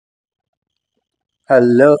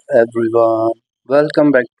Hello everyone,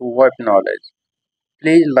 welcome back to Web Knowledge.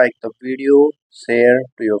 Please like the video, share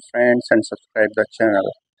to your friends and subscribe the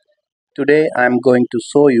channel. Today I am going to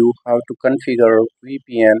show you how to configure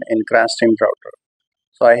VPN in Grandstream router.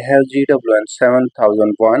 So I have GWN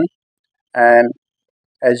 7001 and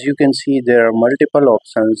as you can see there are multiple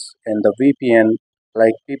options in the VPN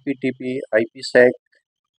like PPTP, IPsec,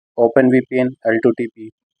 OpenVPN,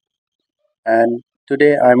 L2TP and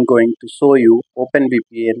today I am going to show you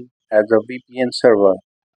OpenVPN as a VPN server.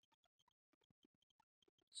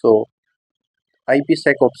 So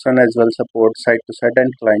IPsec option as well support site-to-site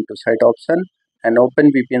and client-to-site option, and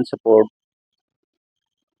OpenVPN support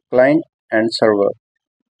client and server.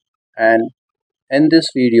 And in this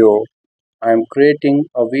video, I am creating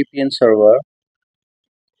a VPN server.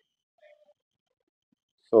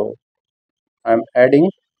 So I'm adding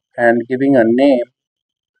and giving a name.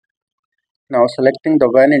 Now selecting the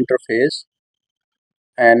WAN interface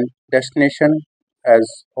and destination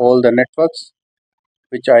as all the networks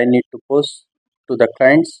which I need to push to the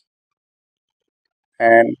clients,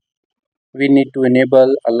 and we need to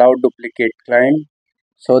enable allow duplicate client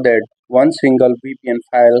so that one single VPN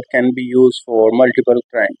file can be used for multiple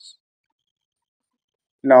clients.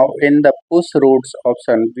 Now in the push routes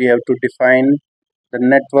option, we have to define the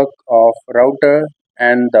network of router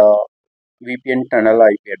and the VPN tunnel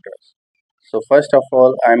IP address. So first of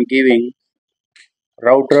all, I am giving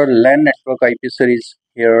router LAN network IP series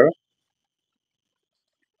here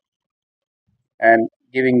and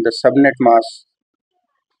giving the subnet mask.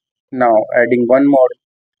 Now adding one more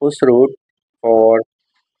push route for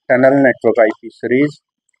tunnel network IP series,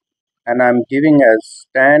 and I'm giving as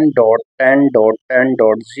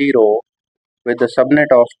 10.10.10.0 with the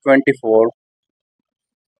subnet of 24.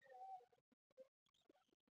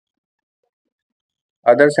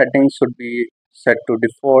 Other settings should be set to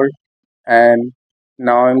default, and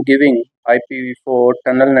now I'm giving IPv4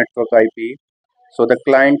 tunnel network IP, so the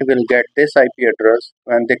client will get this IP address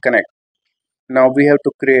when they connect. Now we have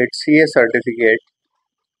to create CA certificate,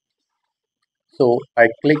 so I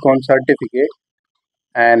click on certificate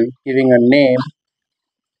and giving a name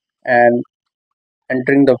and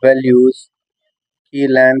entering the values, key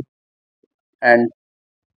length and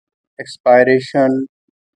expiration.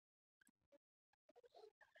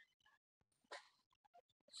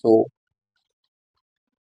 So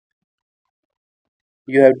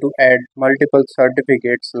you have to add multiple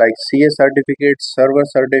certificates like CA certificate, server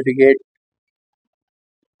certificate,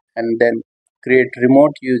 and then create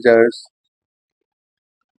remote users.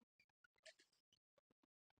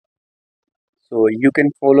 So you can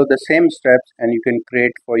follow the same steps and you can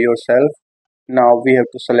create for yourself. Now we have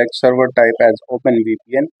to select server type as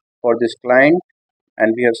OpenVPN for this client,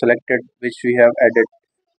 and we have selected which we have added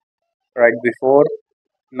right before.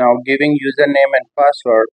 Now giving username and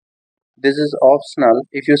password. This is optional.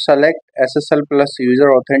 If you select SSL plus user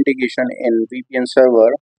authentication in VPN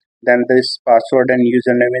server, then this password and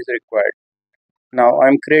username is required. Now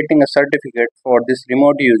I'm creating a certificate for this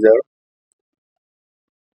remote user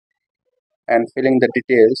and filling the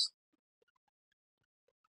details.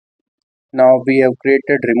 Now we have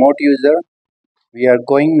created remote user. We are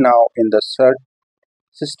going now in the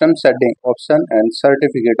system setting option and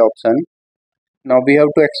certificate option. Now we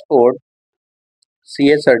have to export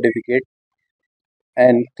CA certificate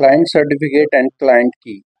and client certificate and client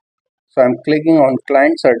key. So I'm clicking on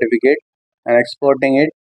client certificate and exporting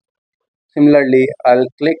it. Similarly, I'll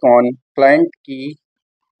click on client key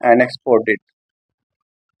and export it.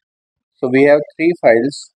 So we have three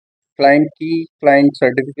files: client key, client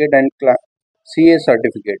certificate and CA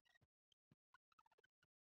certificate.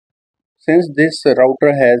 Since this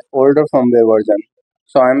router has older firmware version,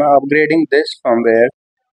 so I'm upgrading this firmware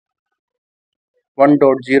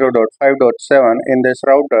 1.0.5.7 in this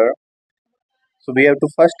router. So we have to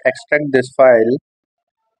first extract this file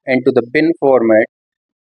into the bin format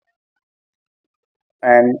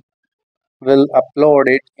and will upload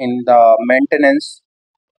it in the maintenance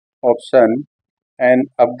option and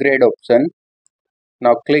upgrade option.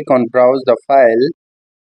 Now click on browse the file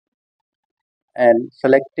and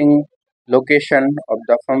selecting location of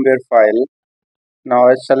the firmware file. Now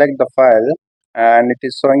I select the file and it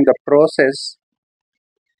is showing the process.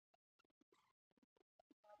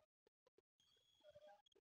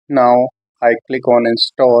 Now I click on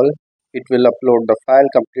install. It will upload the file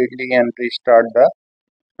completely and restart the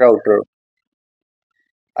router.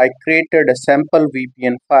 I created a sample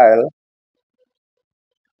VPN file.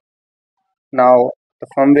 Now the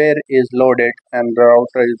firmware is loaded and the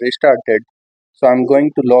router is restarted. So I'm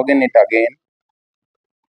going to log in it again.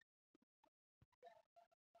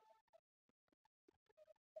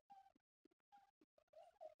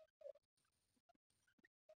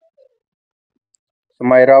 So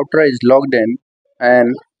my router is logged in,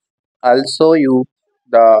 and I'll show you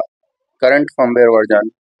the current firmware version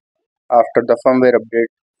after the firmware update.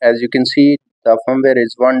 As you can see, the firmware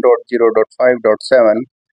is 1.0.5.7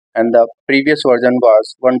 and the previous version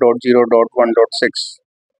was 1.0.1.6.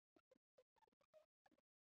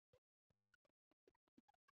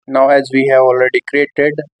 Now as we have already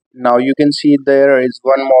created, now you can see there is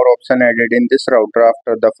one more option added in this router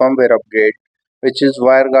after the firmware upgrade, which is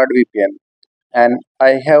WireGuard VPN. And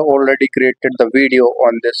I have already created the video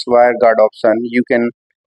on this WireGuard option. You can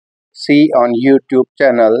see on YouTube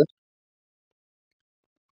channel,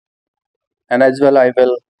 and as well I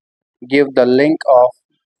will give the link of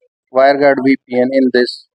WireGuard VPN in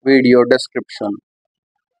this video description.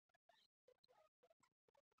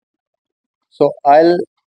 So I'll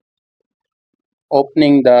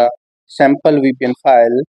opening the sample VPN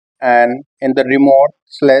file, and in the remote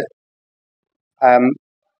slash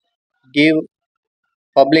give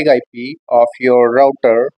public IP of your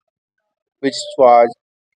router which was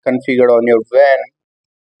configured on your WAN,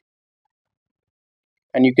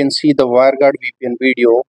 and you can see the WireGuard VPN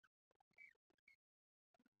video.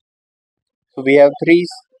 So we have three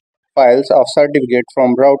files of certificate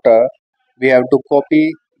from router. We have to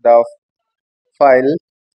copy the file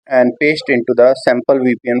and paste into the sample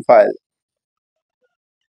VPN file.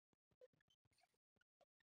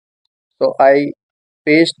 So I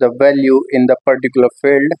paste the value in the particular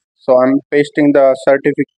field. So I'm pasting the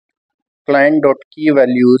certificate client.key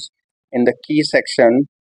values in the key section.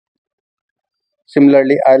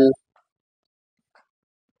 Similarly, I'll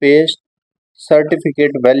paste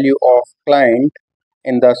certificate value of client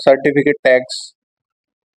in the certificate tags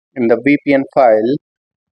in the VPN file.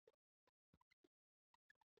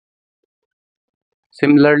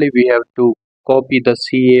 Similarly, we have to copy the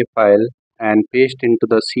CA file and paste into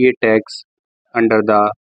the CA tags under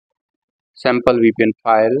the sample VPN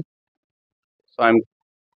file. So I'm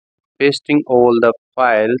pasting all the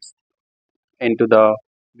files into the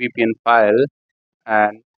VPN file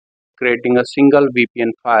and creating a single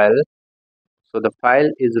VPN file. So the file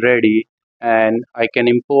is ready and I can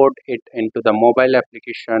import it into the mobile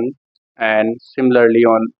application and similarly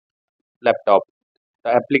on laptop.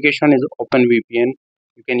 The application is OpenVPN.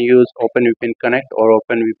 You can use OpenVPN Connect or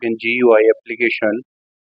OpenVPN GUI application.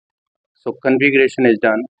 So configuration is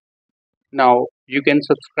done. Now you can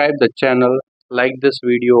subscribe the channel, like this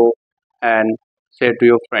video and share to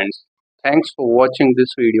your friends. Thanks for watching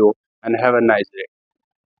this video and have a nice day.